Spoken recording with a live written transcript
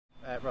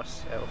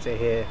Ross, obviously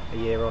here a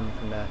year on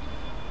from the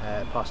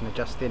passing of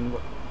Justin.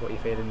 What are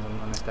your feelings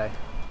on this day?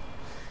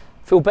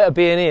 Feel better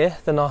being here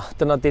than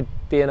I did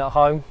being at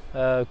home.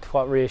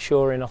 Quite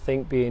reassuring, I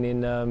think, being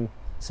in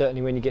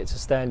certainly when you get to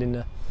stand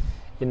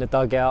in the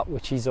dugout,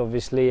 which is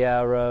obviously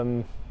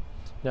our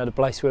the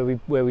place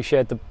where we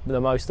shared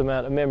the most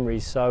amount of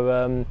memories.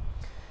 So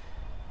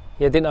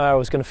yeah, didn't know how I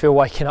was going to feel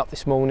waking up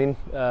this morning,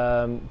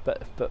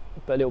 but a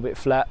little bit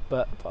flat.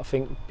 But I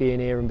think being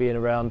here and being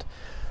around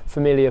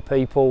familiar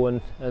people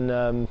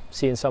and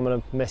seeing some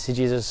of the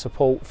messages of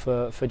support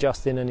for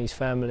Justin and his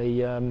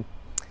family,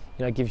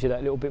 gives you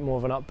that little bit more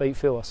of an upbeat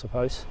feel, I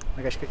suppose.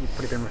 I guess you've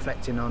probably been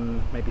reflecting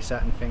on maybe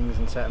certain things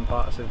and certain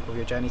parts of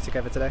your journey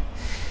together today.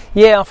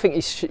 Yeah, I think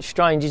it's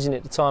strange, isn't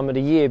it, the time of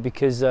the year,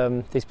 because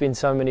there's been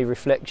so many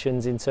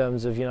reflections in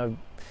terms of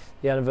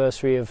the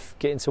anniversary of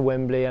getting to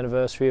Wembley,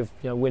 anniversary of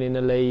winning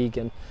the league,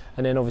 and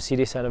then obviously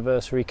this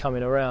anniversary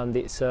coming around.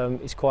 It's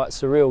quite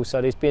surreal.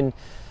 So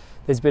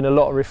there's been a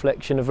lot of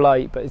reflection of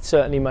late, but it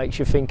certainly makes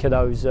you think of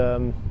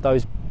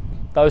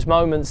those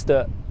moments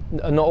that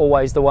are not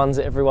always the ones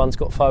that everyone's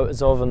got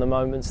photos of and the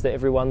moments that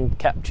everyone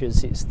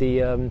captures. It's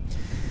the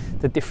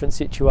different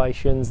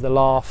situations, the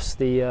laughs,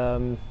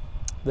 the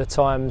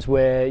times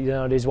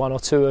where there's one or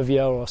two of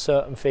you or a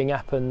certain thing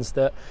happens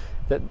that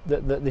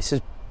this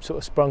has sort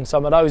of sprung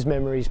some of those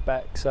memories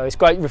back. So it's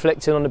great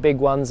reflecting on the big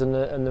ones and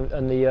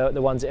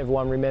the ones that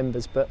everyone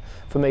remembers, but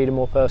for me the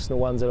more personal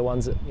ones are the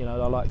ones that I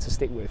like to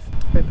stick with.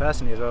 A bit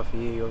personally as well for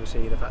you,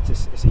 obviously the fact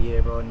it's a year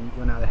on,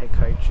 you're now the head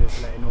coach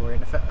of Embleton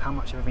Orient. How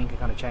much everything can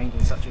kind of change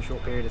in such a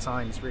short period of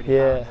time is really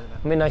hard, isn't it?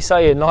 I mean, they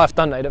say in life,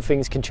 don't they, that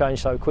things can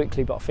change so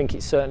quickly, but I think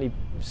it's certainly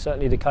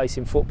the case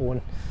in football,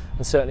 and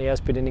certainly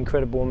has been an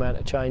incredible amount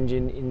of change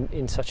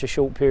in such a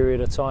short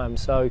period of time.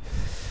 So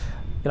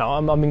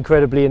I'm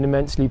incredibly and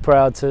immensely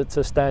proud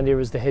to stand here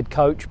as the head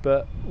coach,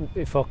 but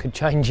if I could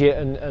change it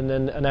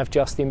and have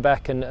Justin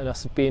back and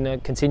us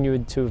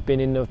continuing to have been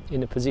in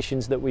the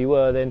positions that we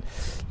were, then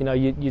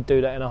you'd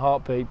do that in a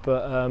heartbeat.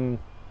 But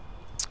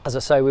as I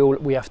say,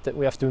 we have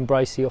to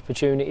embrace the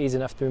opportunities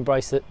and have to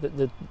embrace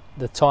the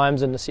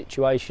times and the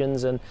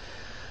situations. And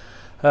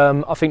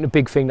I think the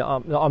big thing that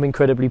I'm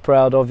incredibly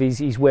proud of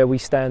is where we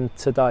stand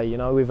today.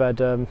 We've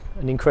had an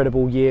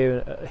incredible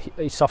year.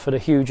 He suffered a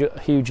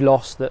huge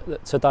loss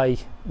that today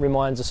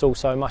reminds us all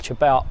so much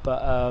about.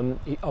 But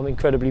I'm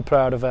incredibly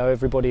proud of how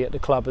everybody at the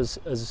club has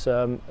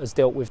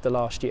dealt with the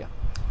last year.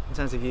 In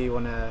terms of you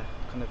on a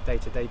kind of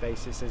day-to-day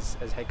basis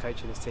as head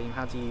coach of this team,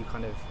 how do you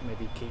kind of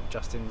maybe keep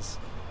Justin's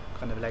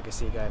kind of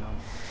legacy going on?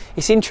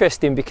 It's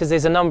interesting because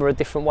there's a number of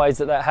different ways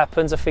that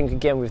happens. I think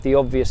again with the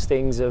obvious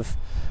things of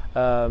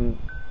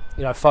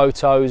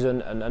photos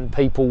and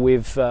people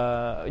with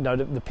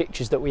the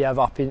pictures that we have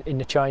up in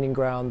the training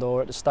ground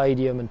or at the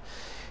stadium, and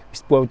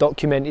it's well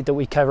documented that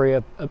we carry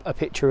a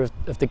picture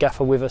of the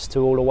gaffer with us to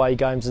all away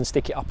games and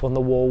stick it up on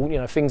the wall.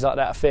 Things like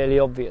that are fairly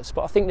obvious,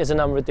 but I think there's a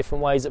number of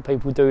different ways that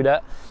people do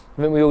that.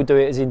 I think we all do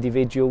it as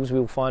individuals. We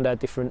all find our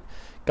different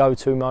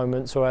go-to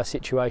moments or our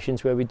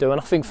situations where we do, and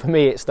I think for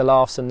me it's the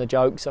laughs and the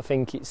jokes. I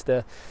think it's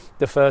the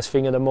first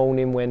thing in the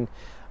morning when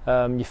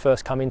you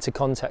first come into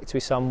contact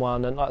with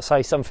someone, and like I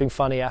say, something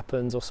funny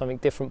happens or something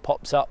different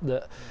pops up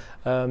that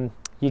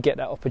you get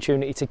that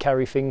opportunity to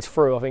carry things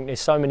through. I think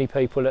there's so many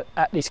people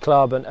at this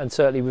club and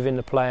certainly within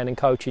the playing and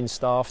coaching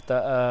staff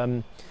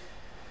that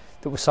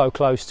were so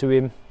close to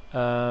him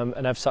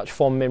and have such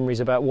fond memories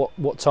about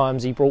what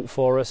times he brought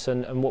for us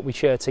and what we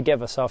shared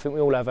together. So I think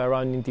we all have our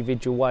own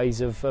individual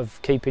ways of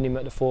keeping him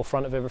at the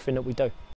forefront of everything that we do.